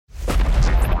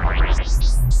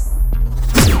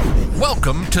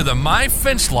Welcome to the My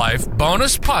Fence Life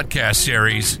bonus podcast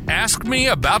series, Ask Me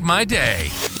About My Day,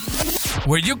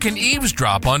 where you can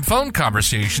eavesdrop on phone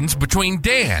conversations between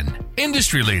Dan,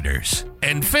 industry leaders,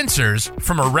 and fencers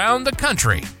from around the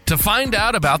country to find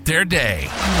out about their day.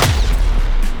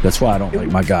 That's why I don't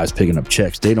like my guys picking up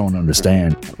checks. They don't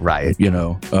understand. Right.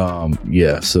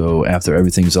 So after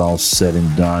everything's all said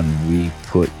and done, we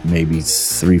put maybe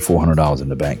 $300-400 in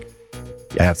the bank.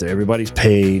 After everybody's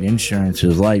paid,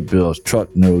 insurances, light bills,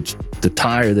 truck notes, the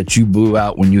tire that you blew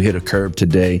out when you hit a curb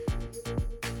today.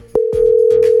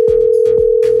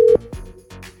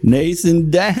 Nathan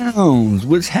Downs,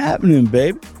 what's happening,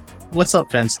 baby? What's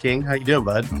up, Fence King? How you doing,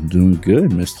 bud? I'm doing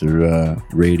good, Mr.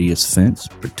 Radius Fence,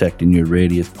 protecting your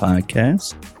Radius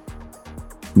podcast.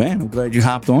 Man, I'm glad you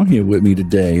hopped on here with me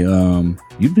today.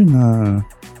 You've been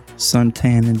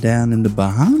suntanning down in the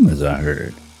Bahamas, I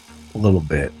heard. A little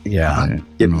bit, yeah.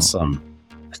 Getting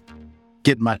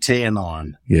my tan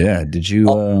on. Yeah. Did you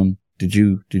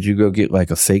go get like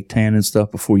a fake tan and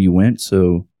stuff before you went?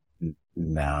 So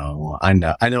no, I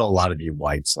know a lot of you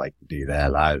whites like to do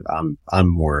that. I'm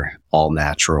more all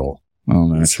natural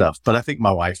stuff. But I think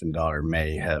my wife and daughter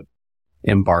may have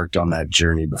embarked on that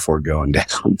journey before going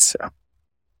down. So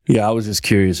yeah, I was just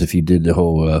curious if you did the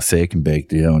whole fake and bake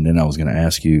deal, and then I was going to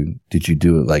ask you, did you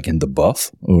do it like in the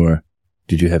buff or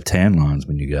did you have tan lines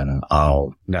when you got out?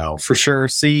 Oh, no, for sure.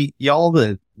 See, y'all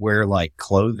that wear like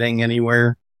clothing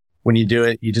anywhere, when you do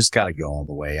it, you just got to go all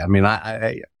the way. I mean,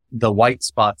 I the white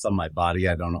spots on my body,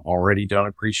 I don't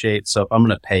appreciate. So if I'm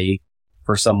going to pay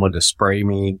for someone to spray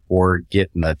me or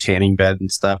get in a tanning bed and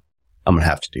stuff, I'm going to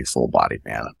have to do full body,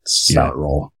 man. It's just how it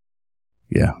roll.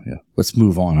 Yeah. Let's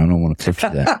move on. I don't want to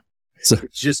picture that. So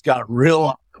it just got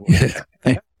real awkward.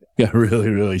 Yeah. Got really,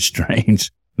 really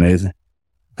strange, Nathan.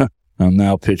 I'm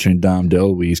now picturing Dom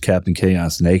DeLuise, Captain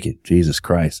Chaos naked. Jesus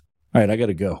Christ. All right, I got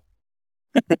to go.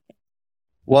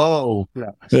 Whoa.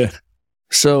 Yeah.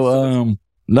 So,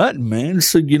 nothing, man.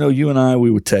 So, you and I, we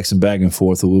were texting back and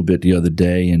forth a little bit the other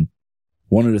day, and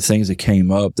one of the things that came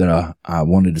up that I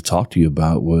wanted to talk to you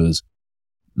about was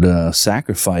the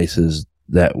sacrifices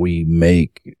that we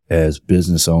make as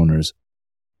business owners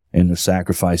and the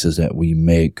sacrifices that we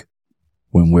make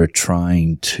when we're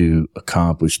trying to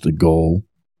accomplish the goal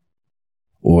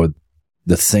or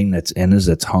the thing that's in us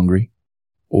that's hungry,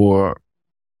 or,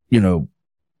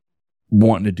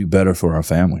 wanting to do better for our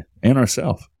family and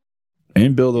ourselves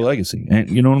and build a legacy.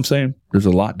 And you know what I'm saying? There's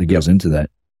a lot that goes into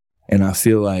that. And I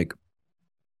feel like,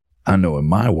 I know in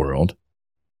my world,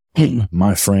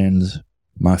 my friends,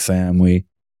 my family,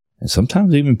 and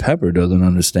sometimes even Pepper doesn't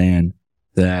understand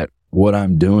that what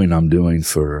I'm doing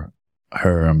for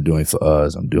her, I'm doing for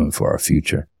us, I'm doing for our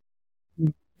future.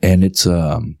 And it's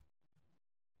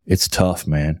tough,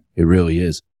 man. It really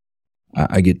is.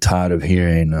 I get tired of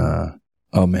hearing,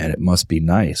 oh man, it must be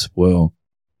nice. Well,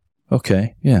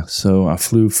 okay. Yeah. So I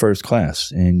flew first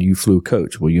class and you flew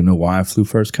coach. Well, you know why I flew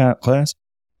first class?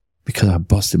 Because I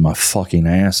busted my fucking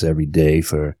ass every day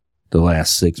for the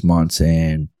last 6 months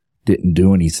and didn't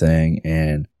do anything.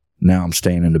 And now I'm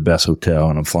staying in the best hotel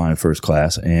and I'm flying first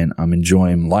class and I'm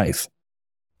enjoying life.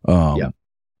 And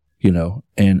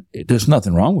there's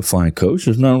nothing wrong with flying coach.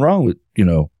 There's nothing wrong with,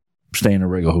 staying in a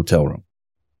regular hotel room.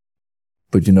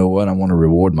 But you know what? I want to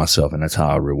reward myself, and that's how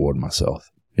I reward myself,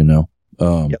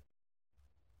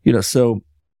 So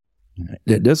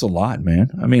there's a lot, man.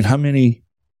 I mean, how many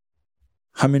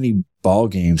ball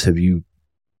games have you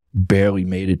barely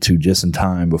made it to just in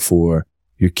time before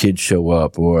your kids show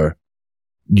up, or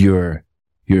you're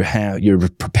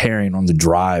preparing on the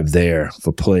drive there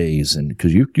for plays, and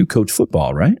because you coach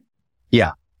football, right?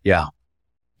 Yeah.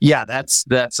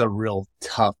 That's a real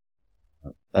tough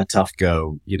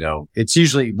go. It's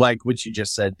usually like what you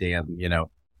just said, Dan.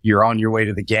 You're on your way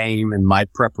to the game, and my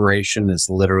preparation is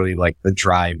literally like the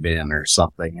drive-in or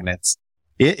something, and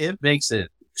it makes it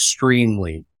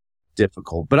extremely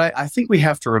difficult. But I think we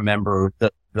have to remember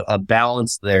a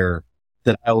balance there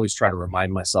that I always try to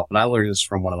remind myself. And I learned this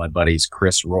from one of my buddies,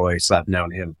 Chris Royce. I've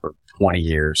known him for 20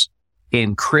 years.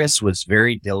 And Chris was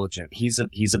very diligent. He's a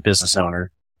business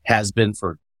owner, has been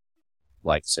for,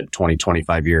 like I said, 20,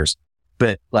 25 years.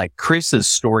 But like Chris's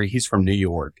story, he's from New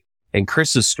York. And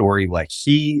Chris's story, like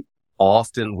he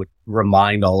often would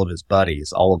remind all of his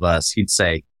buddies, all of us, he'd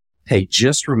say, hey,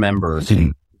 just remember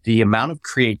the amount of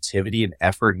creativity and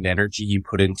effort and energy you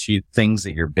put into things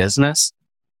at your business,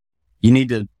 you need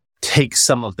to take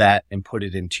some of that and put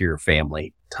it into your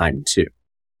family time too.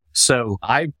 So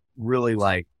I really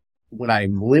like when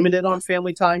I'm limited on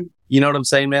family time, you know what I'm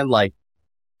saying, man? Like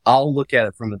I'll look at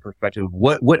it from the perspective of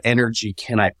what energy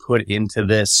can I put into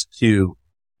this to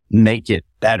make it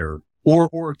better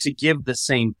or to give the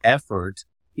same effort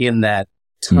in that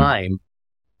time,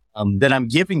 that I'm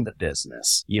giving the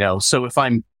business, So if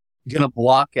I'm going to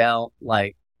block out,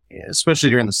 like, especially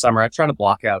during the summer, I try to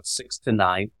block out 6 to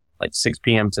 9, like 6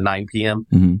 p.m. to 9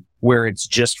 p.m., where it's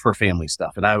just for family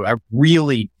stuff. And I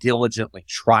really diligently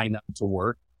try not to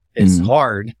work. It's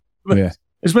hard, but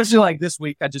especially like this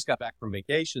week, I just got back from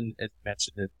vacation. As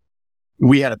mentioned it.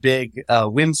 We had a big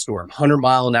windstorm,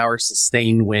 100-mile-an-hour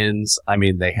sustained winds. I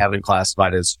mean, they haven't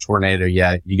classified it as a tornado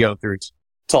yet. You go through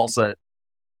Tulsa,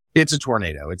 it's a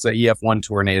tornado. It's a EF1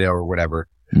 tornado or whatever.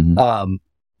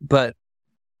 But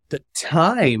the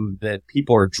time that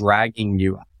people are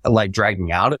dragging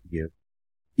out of you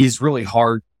is really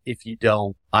hard if you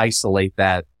don't isolate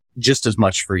that just as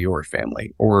much for your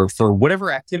family or for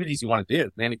whatever activities you want to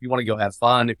do. Man, if you want to go have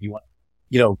fun, if you want,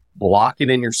 block it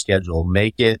in your schedule,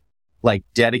 make it, like,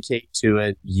 dedicate to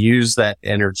it, use that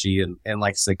energy. And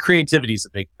like I said, creativity is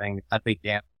a big thing, I think,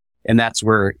 Dan. And that's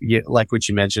where, like what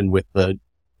you mentioned with the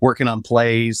working on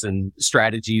plays and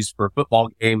strategies for football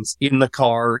games in the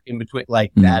car, in between,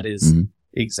 like that is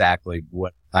exactly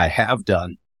what I have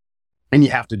done. And you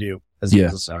have to do as a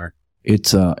business owner.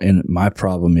 It's, and my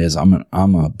problem is I'm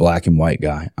a black and white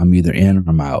guy. I'm either in or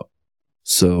I'm out.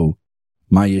 So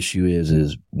my issue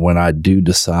is when I do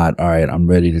decide, all right, I'm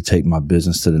ready to take my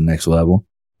business to the next level,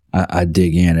 I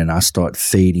dig in and I start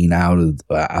fading out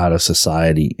of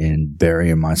society and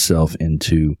burying myself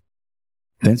into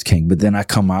Fence King. But then I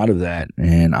come out of that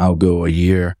and I'll go a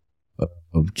year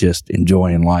of just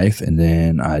enjoying life. And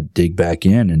then I dig back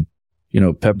in and,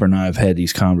 Pepper and I have had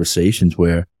these conversations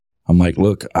where I'm like,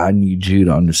 look, I need you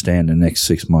to understand the next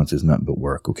 6 months is nothing but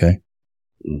work. Okay.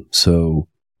 So,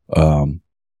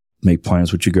 make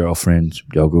plans with your girlfriends.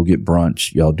 Y'all go get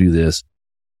brunch. Y'all do this.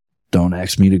 Don't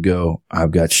ask me to go.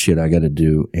 I've got shit I got to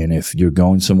do. And if you're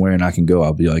going somewhere and I can go,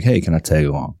 I'll be like, hey, can I tag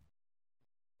along?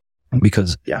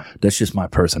 Because that's just my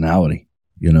personality,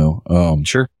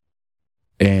 Sure.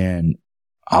 And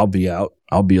I'll be out.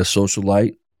 I'll be a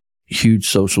socialite, huge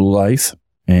social life.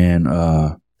 And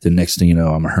the next thing you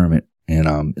know, I'm a hermit and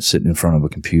I'm sitting in front of a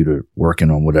computer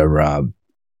working on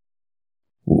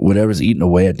whatever's eating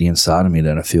away at the inside of me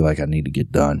that I feel like I need to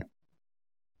get done,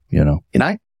 And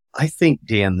I think,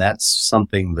 Dan, that's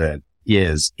something that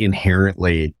is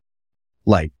inherently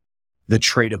like the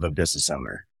trait of a business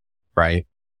owner, right?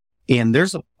 And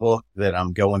there's a book that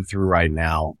I'm going through right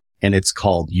now, and it's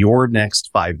called Your Next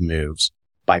 5 Moves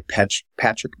by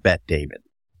Patrick Bet-David.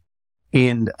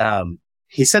 And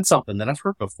he said something that I've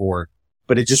heard before,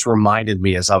 but it just reminded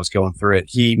me as I was going through it.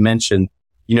 He mentioned,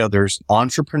 there's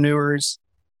entrepreneurs,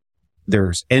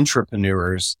 there's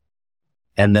intrapreneurs,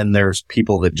 and then there's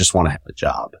people that just want to have a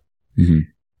job.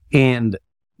 And,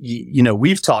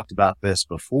 we've talked about this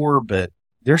before, but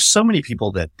there's so many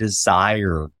people that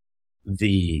desire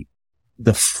the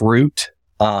fruit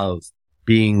of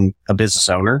being a business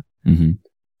owner,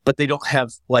 but they don't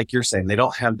have, like you're saying, they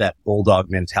don't have that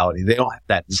bulldog mentality. They don't have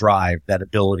that drive, that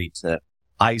ability to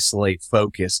isolate,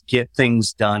 focus, get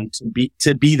things done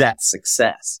to be that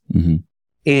success.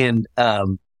 And,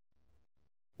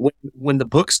 when the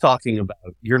book's talking about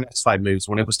Your Next 5 Moves,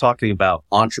 when it was talking about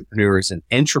entrepreneurs and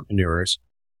intrapreneurs,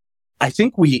 I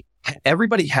think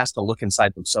everybody has to look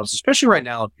inside themselves, especially right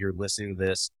now, if you're listening to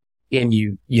this and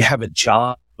you have a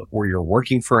job or you're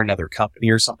working for another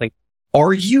company or something.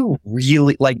 Are you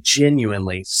really, like,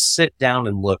 genuinely sit down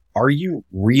and look, are you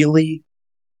really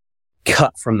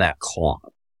cut from that cloth?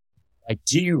 Like,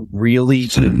 do you really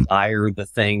desire the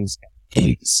things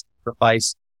and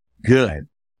sacrifice good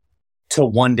to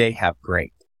one day have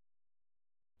great?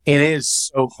 And it is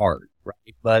so hard,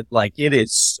 right? But like, it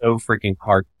is so freaking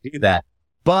hard to do that.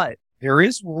 But there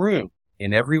is room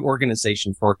in every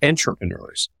organization for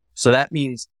entrepreneurs. So that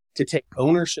means to take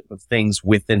ownership of things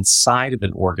within inside of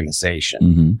an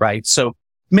organization, right? So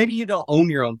maybe you don't own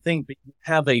your own thing, but you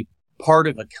have a part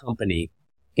of a company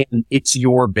and it's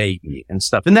your baby and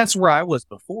stuff. And that's where I was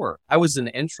before. I was an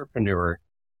entrepreneur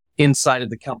inside of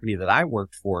the company that I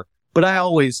worked for, but I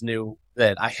always knew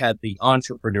that I had the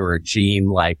entrepreneur gene,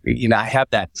 like, I have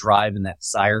that drive and that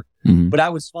desire, but I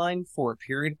was fine for a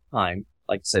period of time,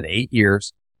 like I said, 8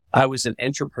 years. I was an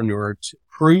entrepreneur to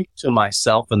prove to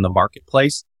myself in the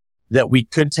marketplace that we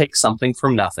could take something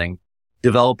from nothing,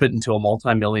 develop it into a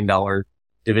multi-million-dollar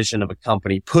division of a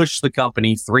company, push the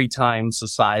company 3 times the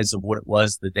size of what it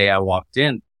was the day I walked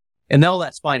in. And all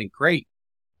that's fine and great.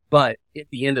 But at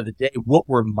the end of the day, what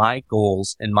were my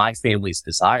goals and my family's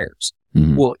desires?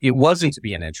 Well, it wasn't to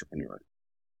be an entrepreneur.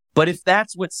 But if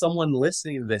that's what someone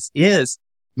listening to this is,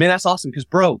 man, that's awesome. Because,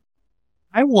 bro,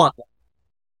 I want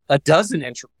a dozen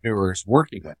entrepreneurs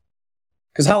working with.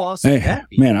 Because how awesome would that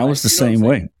be? Man, I was the same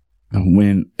way.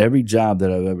 When every job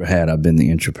that I've ever had, I've been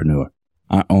the entrepreneur.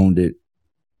 I owned it.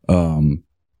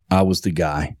 I was the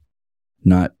guy.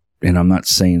 And I'm not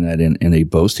saying that in a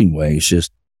boasting way. It's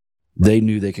just they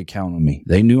knew they could count on me.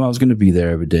 They knew I was going to be there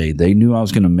every day. They knew I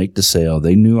was going to make the sale.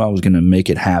 They knew I was going to make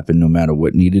it happen no matter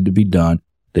what needed to be done.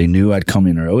 They knew I'd come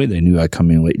in early. They knew I'd come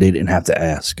in late. They didn't have to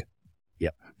ask.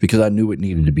 Yep. Because I knew what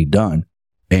needed to be done.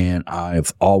 And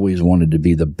I've always wanted to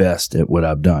be the best at what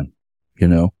I've done, you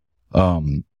know?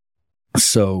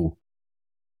 So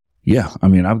yeah, I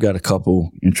mean, I've got a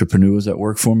couple entrepreneurs that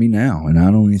work for me now, and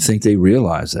I don't even think they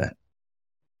realize that.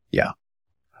 Yeah.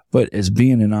 But as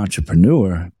being an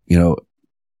entrepreneur, you know,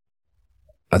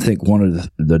 I think one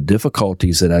of the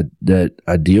difficulties that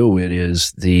I deal with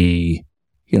is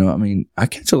you know, I mean, I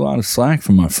catch a lot of slack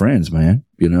from my friends, man,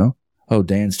 you know? Oh,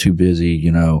 Dan's too busy,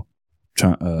 you know,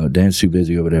 Dan's too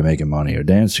busy over there making money, or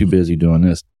Dan's too busy doing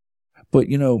this. But,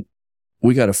 you know,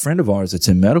 we got a friend of ours that's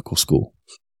in medical school,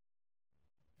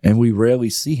 and we rarely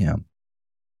see him,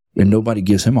 and nobody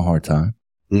gives him a hard time.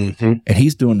 Mm-hmm. And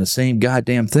he's doing the same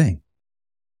goddamn thing.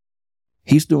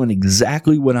 He's doing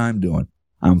exactly what I'm doing.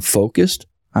 I'm focused.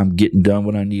 I'm getting done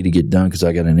what I need to get done because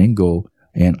I got an end goal,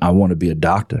 and I want to be a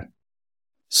doctor.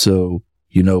 So,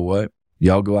 you know what?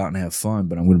 Y'all go out and have fun,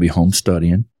 but I'm going to be home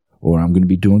studying, or I'm going to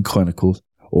be doing clinicals,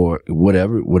 or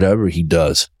whatever he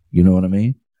does. You know what I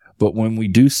mean? But when we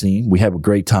do see him, we have a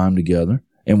great time together,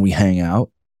 and we hang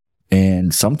out.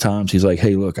 And sometimes he's like,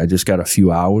 hey, look, I just got a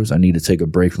few hours. I need to take a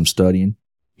break from studying.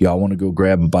 Y'all want to go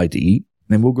grab a bite to eat?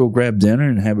 Then we'll go grab dinner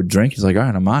and have a drink. He's like, all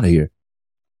right, I'm out of here.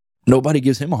 Nobody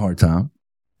gives him a hard time,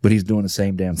 but he's doing the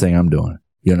same damn thing I'm doing,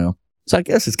 you know? So I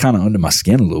guess it's kind of under my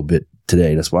skin a little bit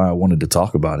today. That's why I wanted to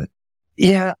talk about it.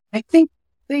 Yeah, I think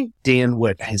Dan,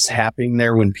 what is happening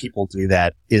there when people do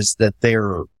that is that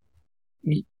there's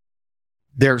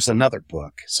another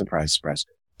book, surprise, surprise,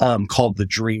 called The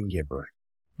Dream Giver.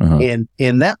 Uh-huh.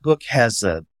 And that book has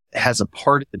a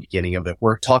part at the beginning of it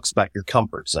where it talks about your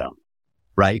comfort zone,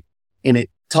 right? And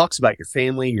it talks about your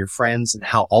family and your friends and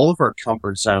how all of our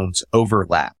comfort zones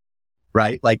overlap,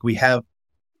 right? Like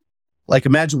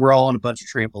imagine we're all on a bunch of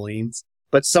trampolines,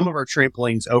 but some of our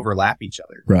trampolines overlap each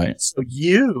other. Right. So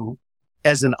you,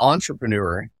 as an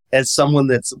entrepreneur, as someone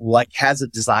that's like has a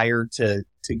desire to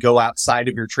go outside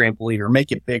of your trampoline or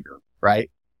make it bigger,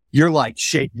 right? You're like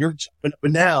you're jumping up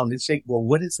and down and shaking. Well,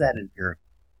 what is that in here?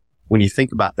 When you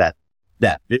think about that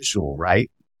visual, right?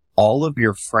 All of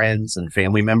your friends and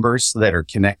family members that are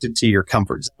connected to your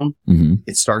comfort zone, Mm-hmm.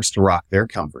 it starts to rock their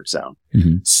comfort zone.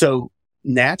 Mm-hmm. So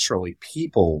naturally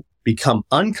people become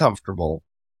uncomfortable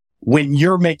when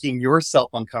you're making yourself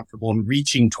uncomfortable and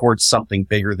reaching towards something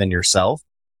bigger than yourself.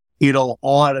 It'll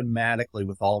automatically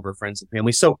with all of our friends and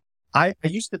family. So I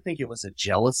used to think it was a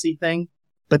jealousy thing,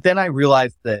 but then I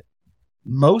realized that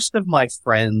most of my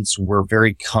friends were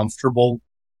very comfortable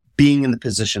being in the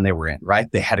position they were in,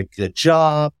 right? They had a good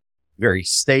job, very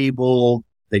stable.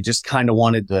 They just kind of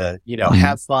wanted to, you know,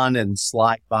 have fun and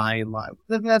slide by in life.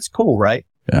 That's cool, right?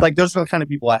 Yeah. Like those are the kind of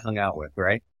people I hung out with,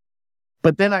 right?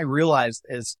 But then I realized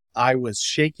as I was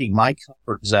shaking my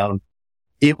comfort zone,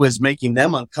 it was making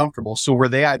them uncomfortable. So where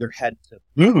they either had to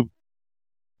move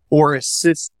or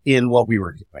assist in what we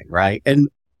were doing, right? And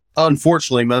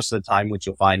unfortunately, most of the time, what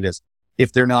you'll find is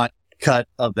if they're not cut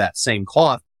of that same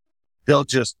cloth, they'll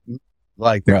just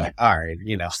like, they're like, all right,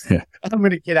 you know, I'm going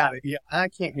to get out of here. I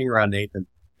can't hang around Nathan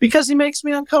because he makes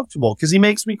me uncomfortable, because he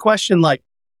makes me question like,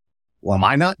 well, am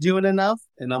I not doing enough?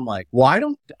 And I'm like, well, I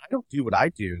don't do what I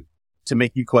do to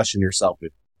make you question yourself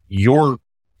if you're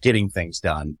getting things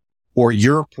done or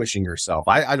you're pushing yourself.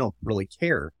 I don't really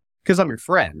care because I'm your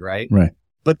friend, right? Right.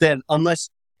 But then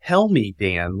tell me,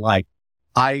 Dan, like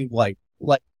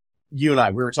you and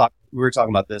I, we were talking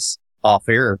about this off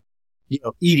air, you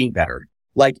know, eating better.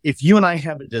 Like if you and I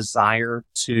have a desire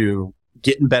to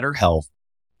get in better health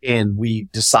and we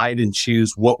decide and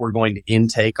choose what we're going to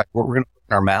intake, like what we're going to put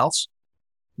in our mouths,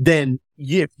 then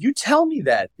if you tell me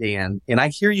that, Dan, and I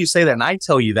hear you say that and I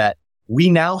tell you that, we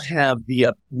now have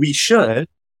we should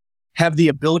have the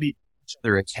ability to keep each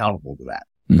other accountable to that,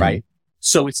 right?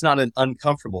 So it's not an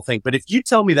uncomfortable thing. But if you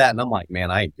tell me that and I'm like,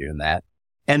 man, I ain't doing that.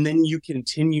 And then you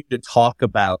continue to talk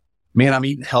about, man, I'm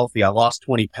eating healthy. I lost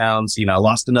 20 pounds. You know, I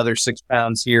lost another 6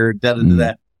 pounds here.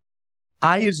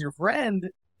 I, as your friend,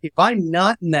 if I'm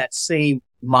not in that same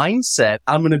mindset,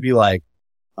 I'm going to be like,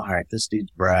 all right, this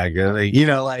dude's bragging. You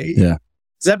know, like, yeah.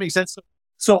 Does that make sense?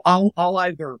 So I'll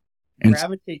either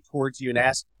gravitate towards you and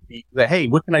ask me that, hey,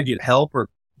 what can I do to help?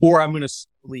 Or I'm going to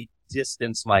slowly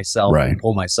distance myself and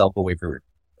pull myself away from it.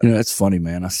 You know, that's funny,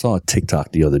 man. I saw a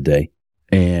TikTok the other day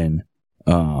and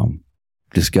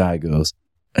this guy goes,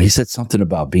 he said something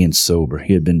about being sober.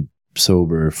 He had been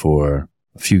sober for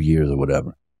a few years or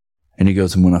whatever. And he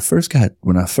goes, and when I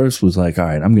first was like, all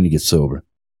right, I'm going to get sober,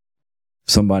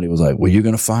 somebody was like, well, you're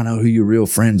going to find out who your real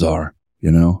friends are,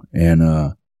 you know?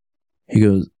 And, he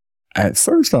goes, at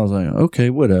first I was like, okay,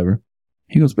 whatever.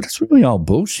 He goes, but it's really all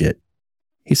bullshit.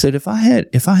 He said, if I had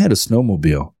a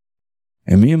snowmobile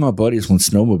and me and my buddies went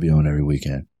snowmobiling every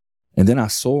weekend and then I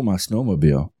sold my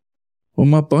snowmobile, well,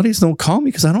 my buddies don't call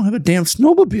me because I don't have a damn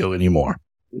snowmobile anymore.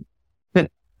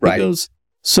 Right. He goes,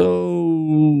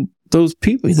 so those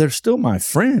people, they're still my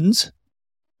friends.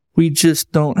 We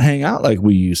just don't hang out like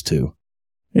we used to.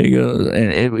 He goes,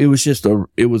 and it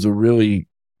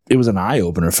was an eye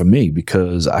opener for me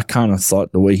because I kind of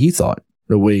thought the way he thought,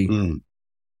 the way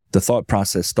the thought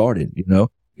process started, you know,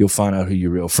 you'll find out who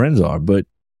your real friends are. But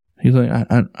he's like,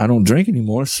 I don't drink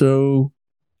anymore. So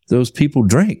those people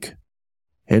drink.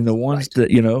 And the ones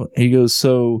that, you know, he goes,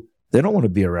 so they don't want to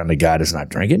be around the guy that's not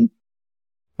drinking.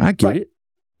 I get it.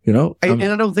 You know, and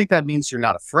I don't think that means you're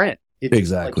not a friend. It's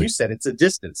exactly. Like you said, it's a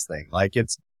distance thing. Like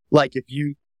it's like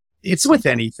it's with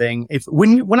anything.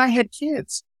 When I had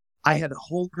kids, I had a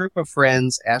whole group of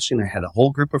friends. Ashley and I had a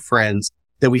whole group of friends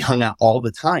that we hung out all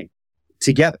the time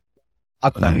together.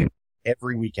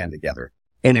 Every weekend together.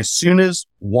 And as soon as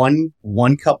one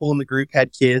couple in the group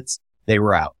had kids, they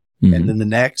were out. Mm-hmm. And then the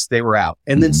next, they were out.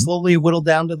 And then slowly whittled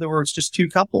down to there was just 2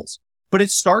 couples. But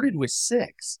it started with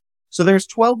 6. So there's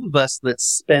 12 of us that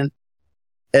spent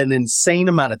an insane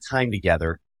amount of time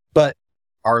together, but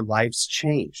our lives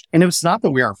changed. And it was not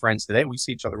that we aren't friends today. We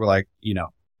see each other. We're like, you know,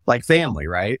 like family,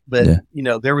 right? But, you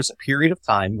know, there was a period of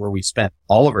time where we spent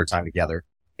all of our time together.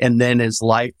 And then as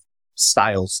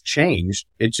lifestyles changed,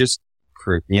 it just,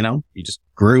 you know, you just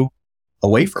grew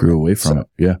away from it.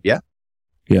 Yeah. Yeah.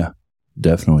 Yeah.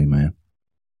 Definitely, man.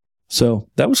 So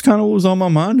that was kind of what was on my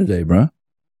mind today, bro.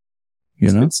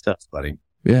 You know? Good stuff, buddy.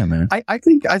 Yeah, man. I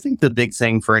think the big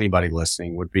thing for anybody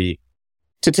listening would be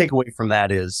to take away from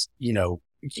that is, you know,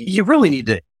 you really need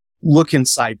to look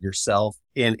inside yourself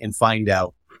and find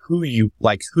out who you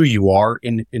are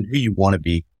and who you want to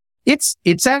be.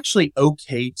 It's actually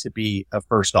okay to be a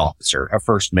first officer, a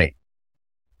first mate.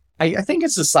 I think in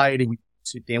society, we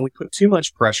put too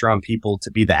much pressure on people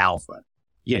to be the alpha.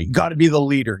 Yeah, you got to be the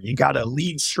leader. You got to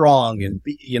lead strong and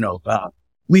be, you know,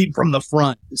 lead from the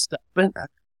front and stuff. But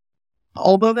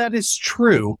although that is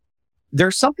true,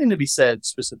 there's something to be said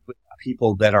specifically about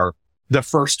people that are the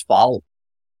first follower.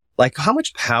 Like, how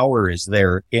much power is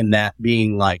there in that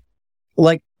being like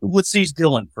let's use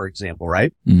Dylan, for example,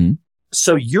 right? Mm-hmm.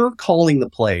 So you're calling the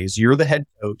plays, you're the head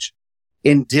coach,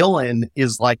 and Dylan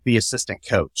is like the assistant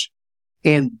coach.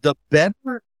 And the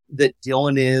better that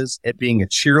Dylan is at being a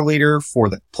cheerleader for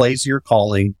the plays you're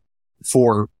calling,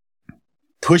 for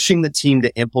pushing the team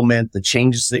to implement the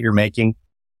changes that you're making,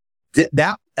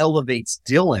 that elevates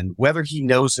Dylan, whether he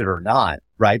knows it or not,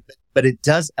 right? But it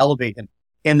does elevate him.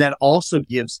 And that also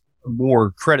gives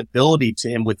more credibility to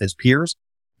him with his peers,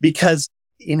 because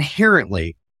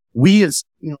inherently we as,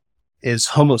 you know, as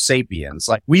Homo sapiens,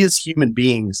 like we as human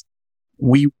beings,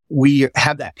 we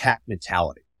have that pack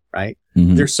mentality, right?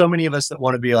 Mm-hmm. There's so many of us that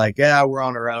want to be like, yeah, we're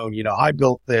on our own. You know, I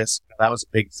built this. That was a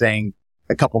big thing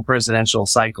a couple presidential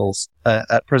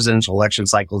election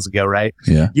cycles ago, right?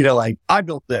 Yeah. You know, like I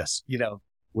built this, you know,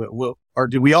 or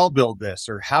did we all build this,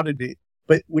 or how did it?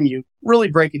 But when you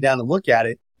really break it down and look at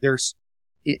it, there's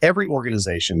every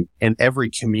organization and every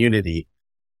community,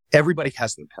 everybody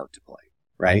has their part to play,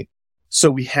 right?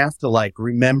 So we have to like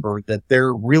remember that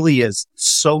there really is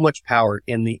so much power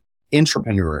in the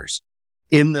entrepreneurs,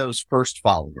 in those first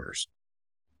followers,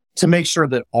 to make sure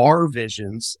that our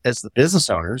visions as the business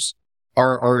owners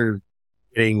are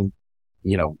getting,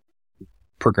 you know,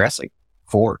 progressing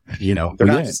forward. You know, they're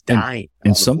not just dying.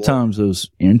 And sometimes those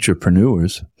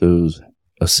entrepreneurs, those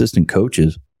assistant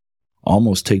coaches,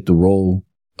 almost take the role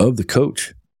of the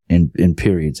coach in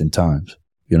periods and times.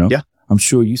 You know, yeah. I'm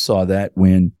sure you saw that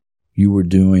when you were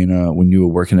doing when you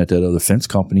were working at that other fence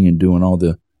company and doing all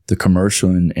the commercial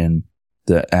and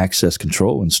the access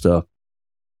control and stuff.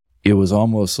 It was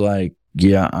almost like,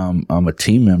 yeah, I'm a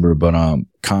team member, but I'm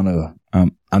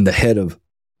the head of,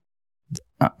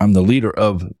 I'm the leader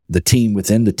of the team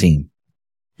within the team.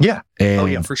 Yeah. And, oh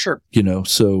yeah, for sure. You know,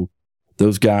 so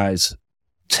those guys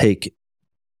take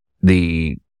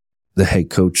the head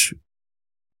coach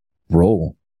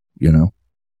role, you know,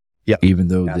 yeah, even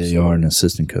though they are an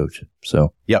assistant coach.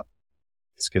 So, yeah,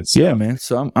 it's good stuff. Yeah, man.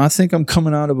 So I think I'm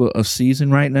coming out of a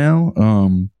season right now.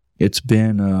 It's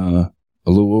been, a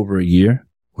little over a year.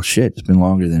 Well, shit, it's been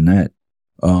longer than that.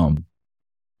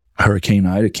 Hurricane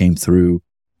Ida came through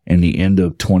in the end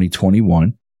of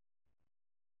 2021,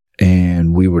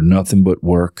 and we were nothing but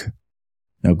work.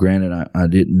 Now, granted,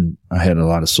 I had a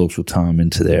lot of social time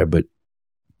into there, but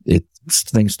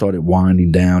things started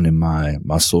winding down in my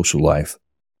social life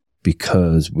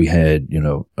because we had,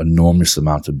 enormous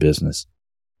amounts of business.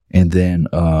 And then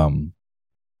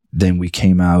we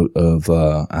came out of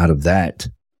that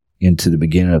into the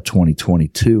beginning of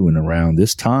 2022. And around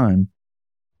this time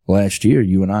last year,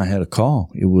 you and I had a call.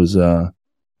 It was,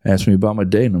 asked me about my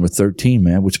day, number 13,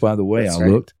 man, which, by the way, That's I right.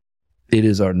 looked. It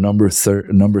is our number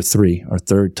 3, our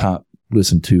third top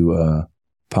listened to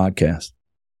podcast.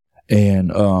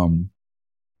 And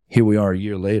here we are a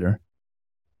year later.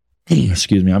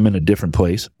 Excuse me, I'm in a different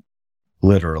place.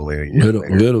 Literally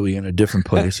In a different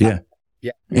place, yeah.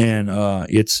 Yeah. And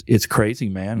it's crazy,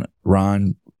 man.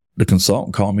 Ron, the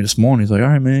consultant, called me this morning. He's like, all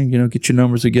right, man, get your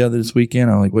numbers together this weekend.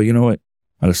 I'm like, well, you know what?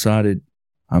 I decided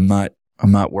I'm not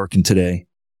working today.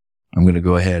 I'm going to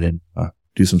go ahead and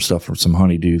do some stuff for some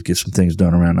honeydews, get some things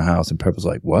done around the house. And Pepper's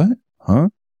like, what? Huh?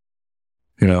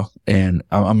 And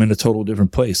I'm in a total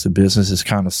different place. The business is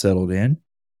kind of settled in.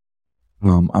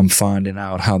 I'm finding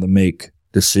out how to make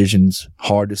decisions,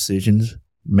 hard decisions,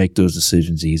 make those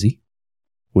decisions easy,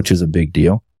 which is a big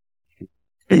deal.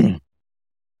 I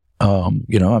got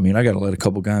to let a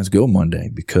couple guys go Monday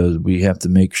because we have to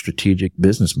make strategic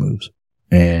business moves,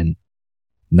 and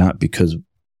not because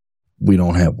we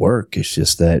don't have work. It's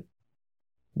just that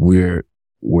we're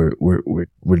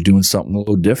doing something a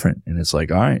little different. And it's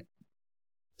like, all right.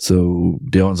 So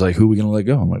Dylan's like, who are we going to let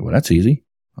go? I'm like, well, that's easy.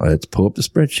 Let's pull up the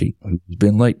spreadsheet. Who's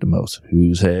been late the most?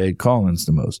 Who's had call-ins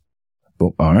the most?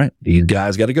 But all right, these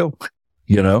guys got to go,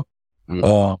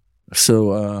 Mm-hmm.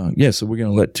 So we're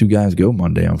going to let 2 guys go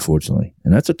Monday, unfortunately.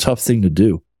 And that's a tough thing to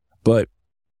do. But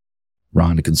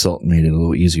Ron, the consultant, made it a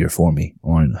little easier for me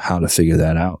on how to figure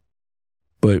that out.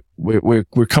 But we're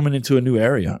coming into a new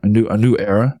area, a new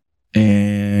era.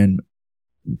 And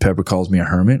Pepper calls me a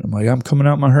hermit. I'm like, I'm coming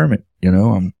out my hermit.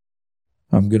 I'm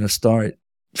going to start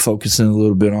focusing a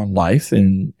little bit on life,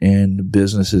 and the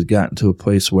business has gotten to a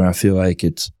place where I feel like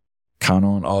it's kind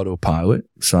of on autopilot,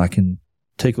 so I can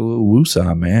take a little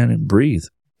woosah, man, and breathe.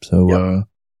 So, yep.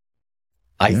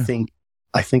 I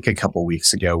think a couple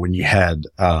weeks ago when you had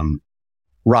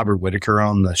Robert Whitaker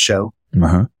on the show,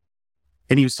 and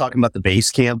he was talking about the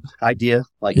base camp idea,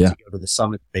 to go to the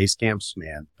summit base camps,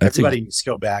 man. Everybody needs to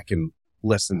go back and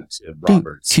listen to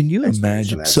Robert's. Dude, can you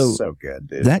imagine? That's so good,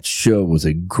 dude. That show was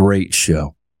a great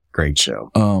show. Great show.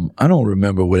 I don't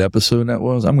remember what episode that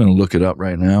was. I'm going to look it up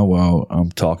right now while I'm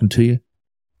talking to you.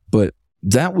 But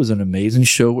that was an amazing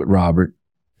show with Robert,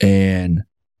 and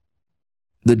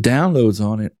the downloads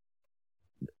on it,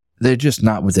 they're just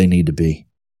not what they need to be.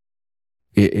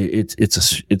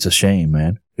 It's a shame,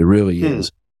 man. It really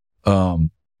is.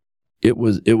 It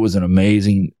was an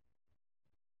amazing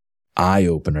eye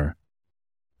opener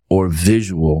or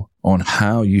visual on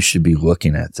how you should be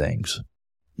looking at things.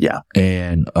 Yeah.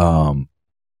 And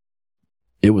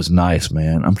it was nice,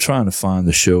 man. I'm trying to find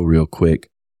the show real quick.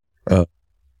 I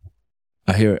was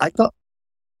going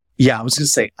to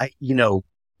say,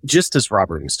 just as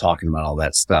Robert was talking about all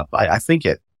that stuff, I think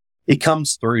it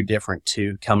comes through different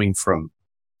too, coming from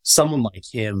someone like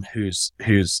him who's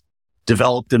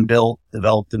developed and built,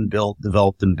 over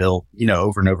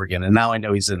and over again. And now I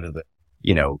know he's into the,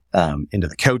 into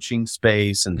the coaching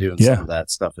space and doing some of that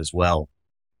stuff as well.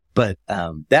 But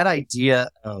that idea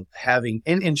of having,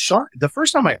 and Sean, the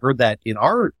first time I heard that in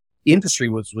our industry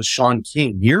was Sean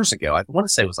King years ago. I want to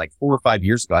say it was like 4 or 5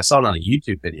 years ago. I saw it on a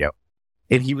YouTube video,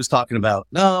 and he was talking about,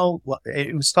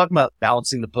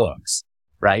 balancing the books,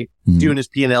 right? Mm-hmm. Doing his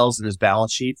P&Ls and his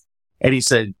balance sheets. And he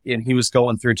said, and he was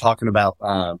going through talking about,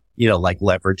 like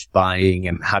leverage buying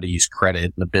and how to use credit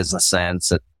in the business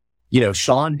sense. And,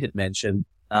 Sean had mentioned,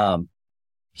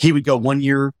 he would go 1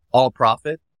 year all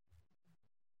profit.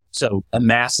 So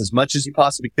amass as much as you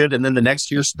possibly could. And then the next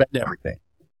year, spend everything.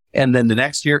 And then the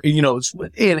next year,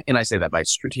 and I say that by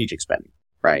strategic spending,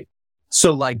 right?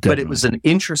 So but it was an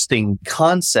interesting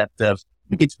concept of,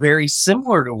 it's very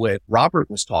similar to what Robert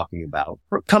was talking about,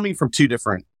 coming from 2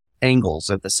 different angles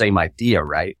at the same idea,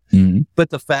 right? Mm-hmm. But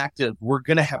the fact of we're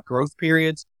going to have growth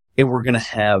periods and we're going to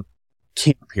have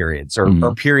camp periods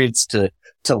or periods to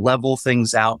level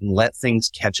things out and let things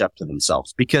catch up to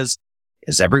themselves, because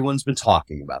as everyone's been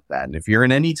talking about that. And if you're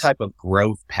in any type of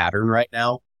growth pattern right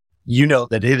now, you know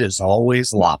that it is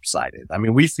always lopsided. I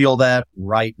mean, we feel that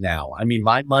right now. I mean,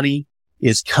 my money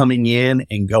is coming in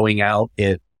and going out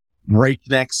at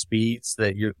breakneck speeds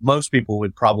that most people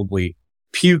would probably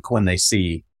puke when they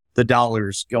see the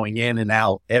dollars going in and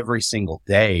out every single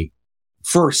day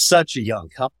for such a young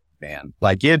company, man.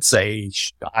 Like it's a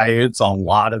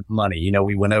lot of money.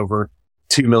 We went over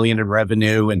 $2 million in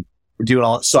revenue, and we're doing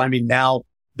all. So I mean, now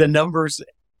the numbers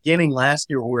beginning last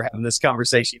year when we were having this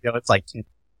conversation, it's like 10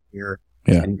 here,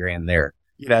 10 grand there.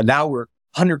 Now we're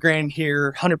 100 grand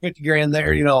here, 150 grand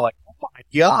there. Like, oh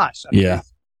my gosh. I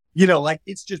mean, like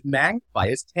it's just magnified.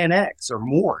 It's 10x or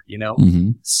more.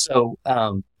 Mm-hmm. So,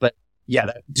 but yeah,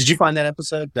 did you find that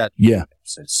episode? That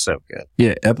episode's so good.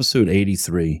 Yeah, episode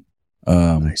 83.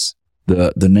 Nice.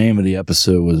 The name of the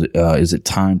episode was "Is It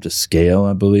Time to Scale?"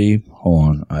 I believe. Hold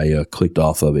on, I clicked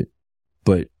off of it,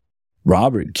 but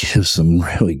Robert gives some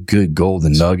really good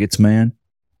golden nuggets, man.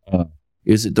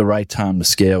 Is it the right time to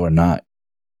scale or not?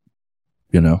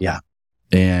 Yeah,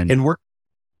 and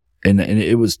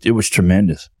it was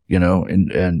tremendous,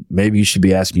 and maybe you should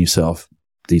be asking yourself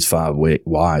these 5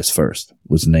 whys first.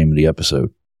 Was the name of the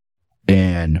episode,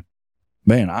 and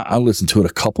man, I listened to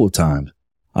it a couple of times.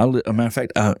 As a matter of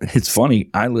fact, it's funny.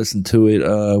 I listened to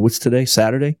it. What's today?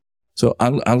 Saturday. So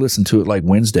I listened to it like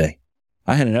Wednesday.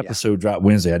 I had an episode drop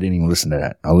Wednesday. I didn't even listen to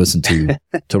that. I listened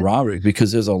to Robert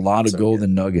because there's a lot of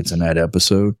golden nuggets in that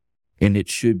episode, and it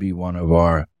should be one of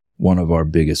our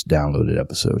biggest downloaded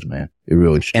episodes, man. It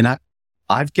really should. And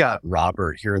I've got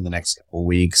Robert here in the next couple of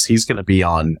weeks. He's going to be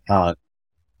on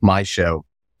my show,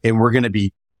 and we're going to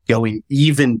be going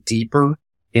even deeper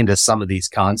into some of these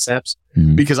concepts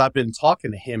because I've been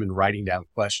talking to him and writing down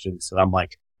questions, and I'm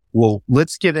like, well,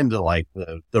 let's get into like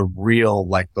the real,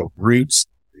 like the roots of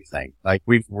everything. Like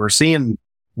we're seeing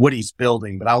what he's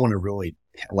building, but I want to really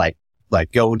like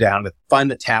go down to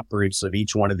find the tap roots of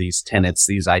each one of these tenets,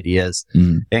 these ideas,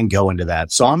 and go into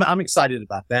that. So I'm excited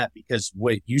about that because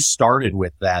what you started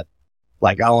with that,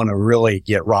 like I want to really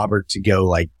get Robert to go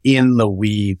like in the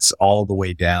weeds all the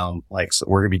way down. Like, so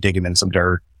we're going to be digging in some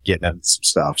dirt, getting into some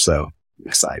stuff. So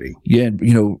exciting. Yeah.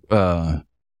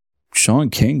 Sean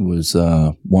King was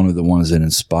one of the ones that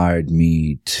inspired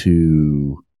me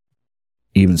to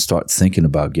even start thinking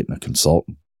about getting a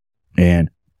consultant.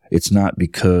 And it's not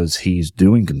because he's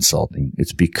doing consulting.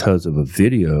 It's because of a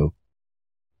video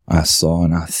I saw,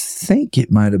 and I think it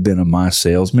might have been a My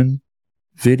Salesman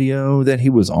video that he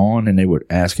was on, and they were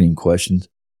asking him questions.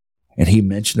 And he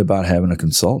mentioned about having a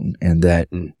consultant, and that,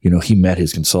 he met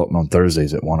his consultant on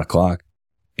Thursdays at 1:00.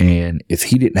 And if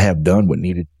he didn't have done what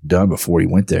needed done before he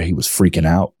went there, he was freaking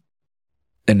out.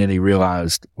 And then he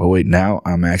realized, well, wait, now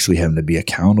I'm actually having to be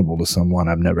accountable to someone.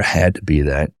 I've never had to be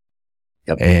that.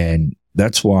 Yep. And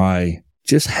that's why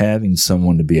just having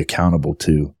someone to be accountable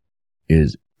to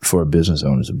is, for a business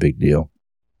owner, is a big deal.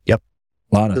 Yep.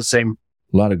 A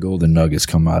lot of golden nuggets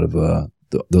come out of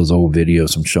those old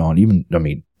videos from Sean. Even,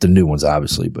 the new ones,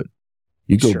 obviously, but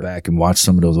you go back and watch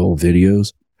some of those old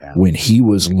videos when he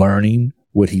was learning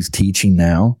what he's teaching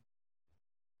now.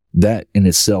 That in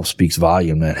itself speaks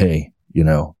volume that, hey,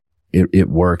 it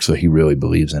works, so he really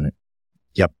believes in it.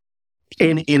 Yep.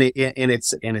 And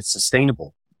it's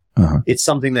sustainable. Uh-huh. It's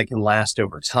something that can last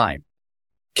over time.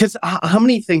 Because how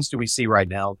many things do we see right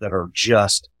now that are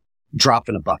just dropped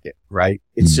in a bucket, right?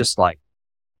 It's just like,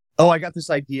 oh, I got this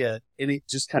idea, and it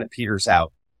just kind of peters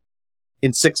out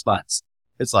in 6 months.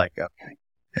 It's like, okay.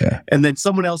 Yeah. And then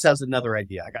someone else has another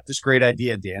idea. I got this great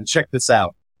idea, Dan. Check this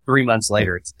out. 3 months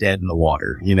later, it's dead in the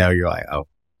water. You're like, oh.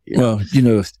 Well,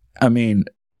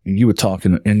 you were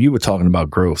talking about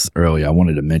growth earlier. I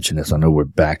wanted to mention this. I know we're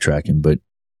backtracking, but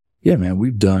yeah, man,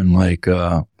 we've done like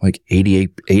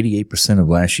 88% of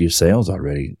last year's sales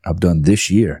already. I've done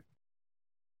this year.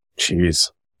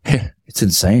 Jeez. It's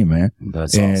insane, man.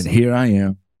 That's and awesome. Here I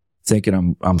am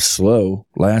thinking I'm slow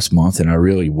last month, and I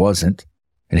really wasn't.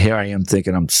 And here I am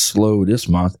thinking I'm slow this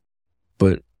month,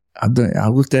 but I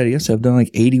looked at it yesterday. I've done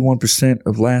like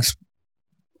 81%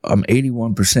 I'm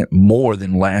 81% more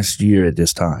than last year at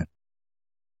this time.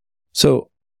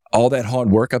 So all that hard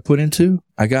work I put into,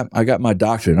 I got my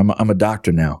doctorate. I'm a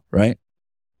doctor now, right?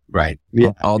 Right.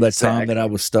 Yeah. All that time that I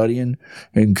was studying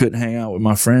and couldn't hang out with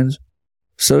my friends.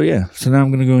 So yeah. So now I'm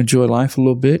going to go enjoy life a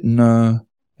little bit, and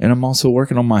I'm also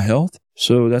working on my health.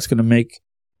 So that's going to make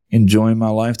enjoying my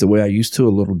life the way I used to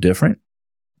a little different.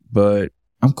 But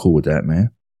I'm cool with that, man.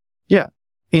 Yeah.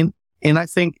 And I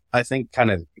think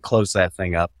kind of close that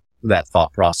thing up, that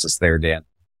thought process there, Dan.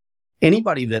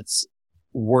 Anybody that's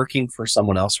working for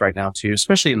someone else right now too,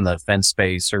 especially in the fence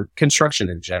space or construction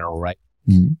in general, right?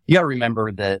 Mm-hmm. You got to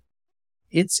remember that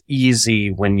it's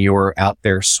easy when you're out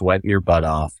there sweating your butt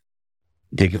off,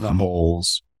 digging the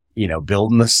holes,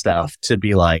 building the stuff, to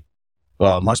be like,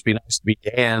 well, it must be nice to be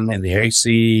Dan and the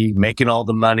AC, making all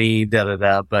the money,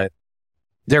 da-da-da. But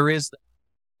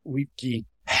we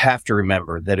have to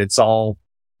remember that it's all,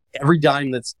 every dime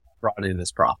that's brought in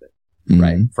is profit,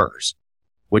 right? First,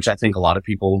 which I think a lot of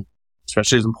people,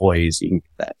 especially as employees, you can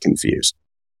get that confused.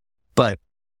 But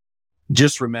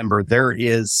just remember, there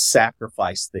is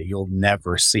sacrifice that you'll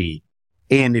never see.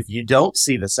 And if you don't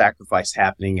see the sacrifice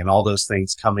happening and all those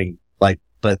things coming, like,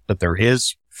 but there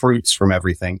is fruits from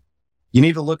everything, you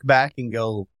need to look back and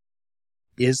go,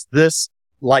 is this,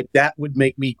 like, that would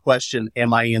make me question,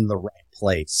 am I in the right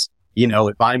place? You know,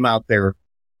 if I'm out there,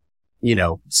 you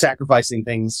know, sacrificing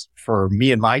things for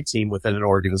me and my team within an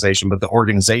organization, but the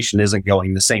organization isn't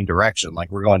going the same direction,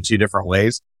 like we're going two different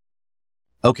ways.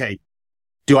 Okay.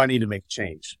 Do I need to make a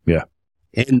change? Yeah.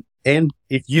 And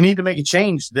if you need to make a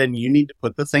change, then you need to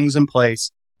put the things in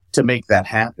place to make that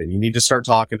happen. You need to start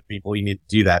talking to people. You need to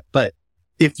do that. But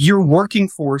if you're working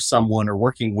for someone or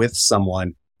working with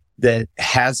someone that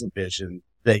has a vision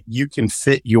that you can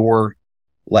fit your,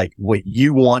 like, what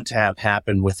you want to have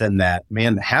happen within that,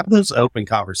 man, have those open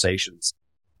conversations,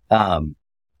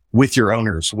 with your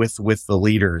owners, with the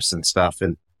leaders and stuff.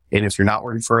 And if you're not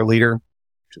working for a leader,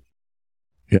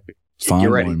 yeah, find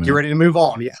you're ready. one, man. You're ready to move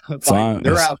on. Yeah. Fine.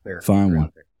 They're out there. Find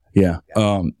one. Yeah.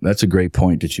 That's a great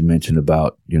point that you mentioned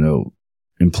about, you know,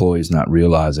 employees not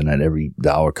realizing that every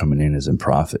dollar coming in is in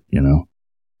profit, you know.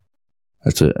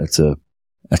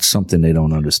 That's something they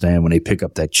don't understand when they pick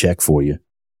up that check for you.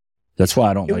 That's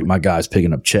why I don't like my guys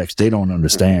picking up checks. They don't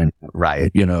understand.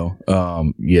 Right. You know,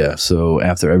 yeah. So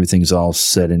after everything's all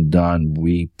said and done,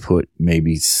 we put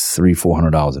maybe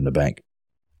 $300-$400 in the bank.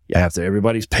 After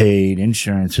everybody's paid,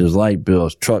 insurances, light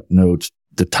bills, truck notes,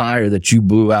 the tire that you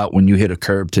blew out when you hit a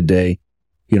curb today,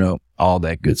 you know, all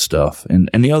that good stuff. And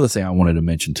the other thing I wanted to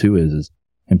mention too is,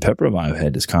 and Pepper and I have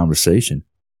had this conversation.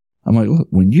 I'm like, look,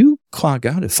 when you clock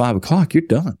out at 5 o'clock, you're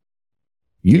done.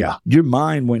 Your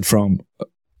mind went from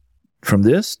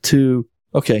this to,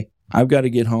 okay, I've got to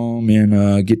get home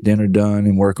and get dinner done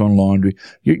and work on laundry.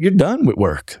 You're done with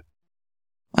work.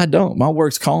 I don't. My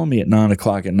work's calling me at 9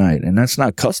 o'clock at night, and that's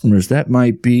not customers. That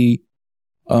might be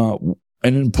an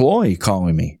employee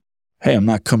calling me. Hey, I'm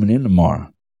not coming in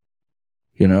tomorrow.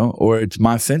 You know, or it's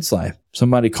my fence life.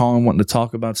 Somebody calling wanting to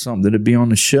talk about something that'd be on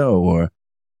the show, or,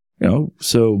 you know,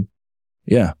 so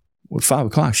yeah, at 5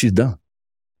 o'clock, she's done.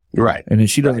 Right. And then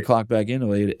she doesn't clock back in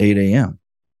until 8 a.m.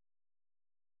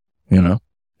 You know,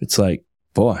 it's like,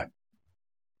 boy,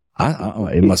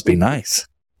 it must be nice.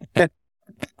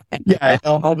 Yeah.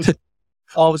 All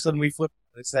of a sudden we flip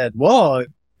and said, whoa,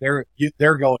 they're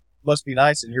going, must be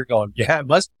nice. And you're going, yeah, it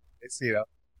must be. It's, you know,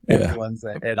 everyone's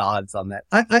at odds on that.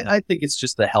 I think it's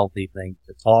just a healthy thing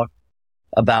to talk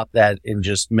about that and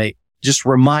just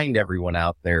remind everyone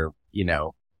out there, you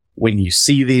know, when you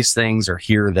see these things or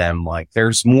hear them, like,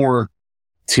 there's more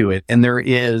to it. And there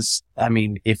is, I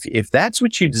mean, if that's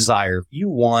what you desire, if you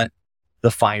want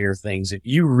the finer things, if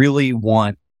you really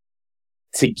want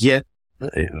to get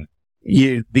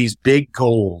these big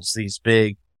goals, these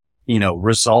big, you know,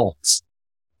 results,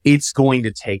 it's going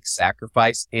to take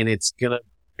sacrifice, and it's going to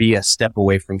be a step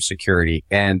away from security.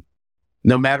 And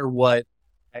no matter what,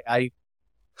 I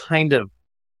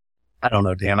don't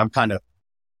know, Dan, I'm kind of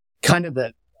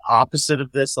the opposite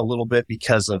of this a little bit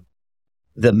because of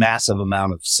the massive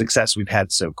amount of success we've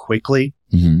had so quickly.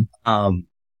 Mm-hmm.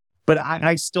 But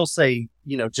I still say,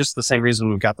 you know, just the same reason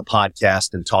we've got the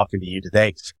podcast and talking to you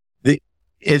today,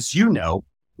 as you know,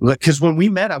 because when we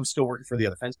met, I was still working for the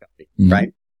other fence company, mm-hmm.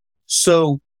 right?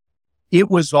 So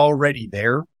it was already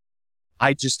there.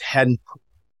 I just hadn't put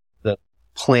the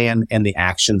plan and the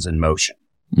actions in motion,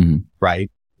 mm-hmm. right?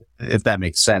 If that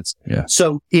makes sense. Yeah.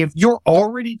 So if you're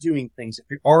already doing things, if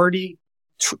you're already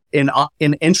an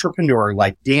entrepreneur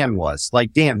like Dan was,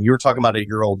 like Dan, you were talking about at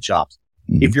your old jobs.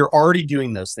 Mm-hmm. If you're already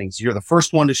doing those things, you're the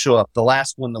first one to show up, the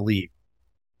last one to leave,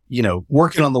 you know,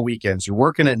 working on the weekends, you're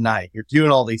working at night, you're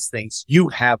doing all these things. You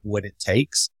have what it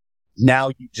takes. Now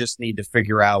you just need to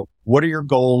figure out, what are your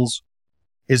goals?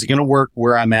 Is it going to work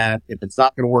where I'm at? If it's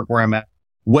not going to work where I'm at,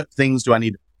 what things do I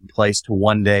need to put in place to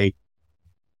one day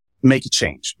make a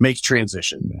change, make a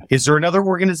transition? Is there another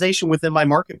organization within my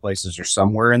marketplaces or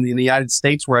somewhere in the United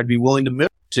States where I'd be willing to move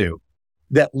to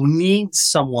that needs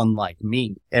someone like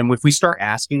me? And if we start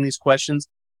asking these questions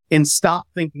and stop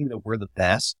thinking that we're the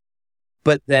best,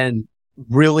 but then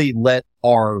really let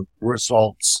our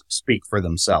results speak for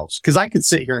themselves. Because I could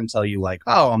sit here and tell you, like,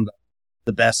 oh, I'm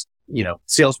the best, you know,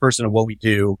 salesperson of what we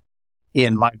do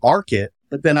in my market.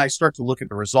 But then I start to look at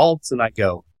the results and I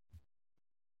go,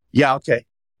 yeah, okay,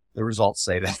 the results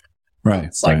say that. Right.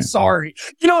 It's like, right. sorry.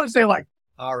 You know what I'm saying? Like,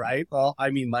 all right, well, I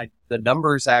mean, the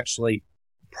numbers actually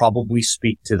probably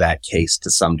speak to that case to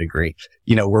some degree,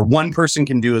 you know, where one person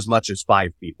can do as much as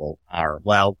 5 people are.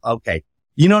 Well, okay.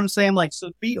 You know what I'm saying? Like,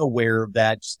 so be aware of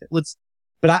that.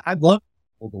 But I'd love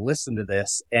people to listen to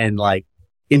this and like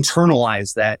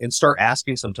internalize that and start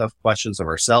asking some tough questions of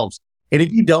ourselves And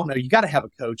if you don't know, you got to have a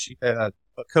coach,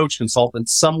 consultant,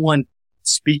 someone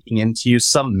speaking into you,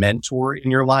 some mentor in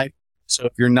your life. So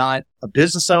if you're not a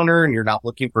business owner and you're not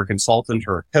looking for a consultant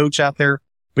or a coach out there,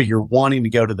 but you're wanting to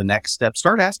go to the next step,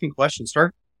 start asking questions,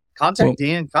 contact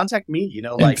Dan, contact me,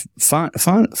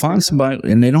 find somebody,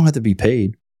 and they don't have to be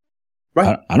paid.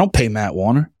 Right. I don't pay Matt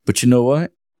Warner, but you know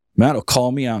what? Matt will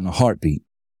call me out in a heartbeat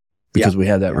because we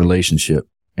had that relationship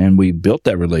and we built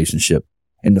that relationship.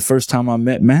 And the first time I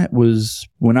met Matt was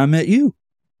when I met you.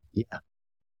 Yeah.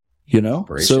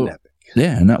 So epic.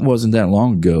 Yeah, and that wasn't that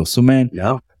long ago. So man,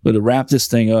 but to wrap this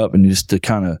thing up and just to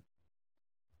kind of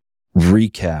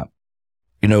recap,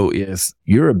 if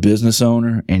you're a business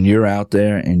owner and you're out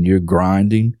there and you're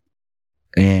grinding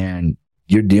and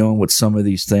you're dealing with some of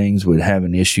these things with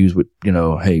having issues with,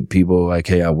 hey, people like,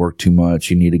 hey, I work too much.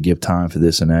 You need to give time for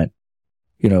this and that.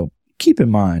 Keep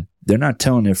in mind, they're not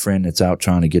telling their friend that's out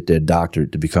trying to get their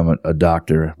doctorate to become a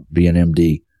doctor, be an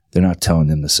MD. They're not telling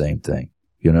them the same thing,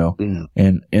 Mm.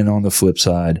 And on the flip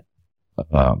side,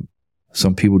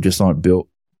 some people just aren't built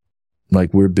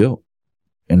like we're built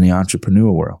in the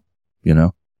entrepreneur world,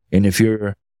 and if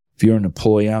you're an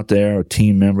employee out there, a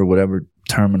team member, whatever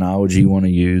terminology you want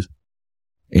to use,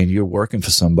 and you're working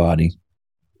for somebody,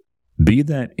 be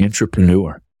that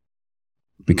entrepreneur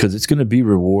because it's going to be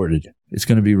rewarded. It's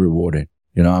going to be rewarded.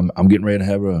 I'm getting ready to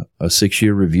have a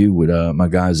 6-year review with my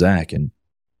guy Zach, and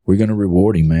we're going to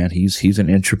reward him, man. He's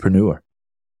an entrepreneur,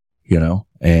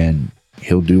 and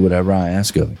he'll do whatever I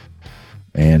ask of him.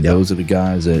 And those are the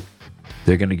guys that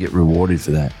they're going to get rewarded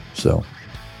for that. So,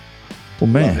 well,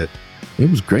 man, it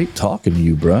was great talking to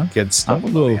you, bro. Good stuff.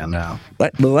 Now.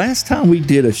 Like the last time we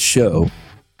did a show,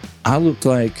 I looked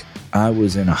like I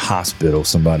was in a hospital,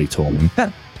 somebody told me,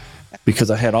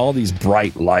 because I had all these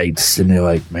bright lights, and they're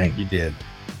like, man, you did.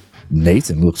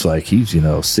 Nathan looks like he's,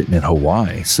 sitting in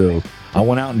Hawaii. So I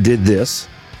went out and did this,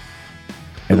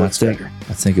 and I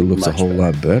think it looks a whole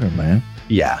lot better, man.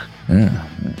 Yeah. Yeah.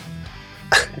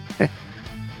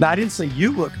 No, I didn't say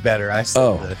you look better. I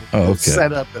said the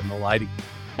setup and the lighting.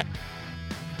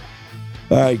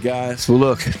 All right, guys. Well,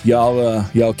 look,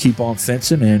 y'all keep on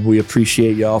fencing, and we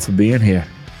appreciate y'all for being here.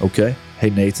 Okay. Hey,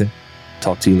 Nathan.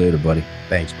 Talk to you later, buddy.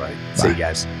 Thanks, buddy. Bye. See you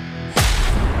guys.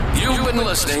 You've been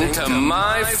listening to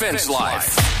My Fence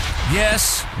Life.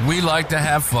 Yes, we like to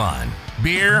have fun.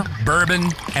 Beer,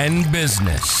 bourbon, and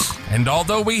business. And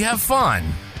although we have fun,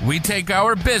 we take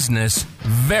our business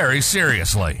very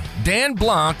seriously. Dan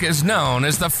Blanc is known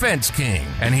as the Fence King,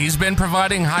 and he's been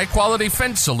providing high-quality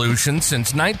fence solutions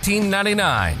since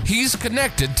 1999. He's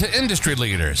connected to industry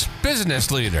leaders,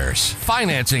 business leaders,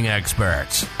 financing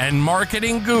experts, and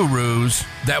marketing gurus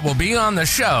that will be on the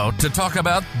show to talk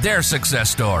about their success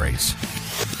stories.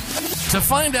 To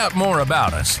find out more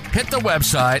about us, hit the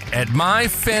website at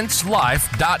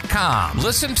myfencelife.com.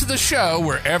 Listen to the show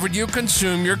wherever you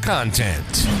consume your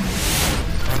content.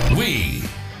 We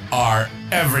are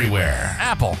everywhere.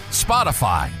 Apple,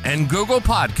 Spotify, and Google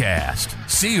Podcast.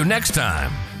 See you next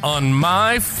time on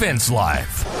My Fence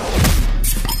Life.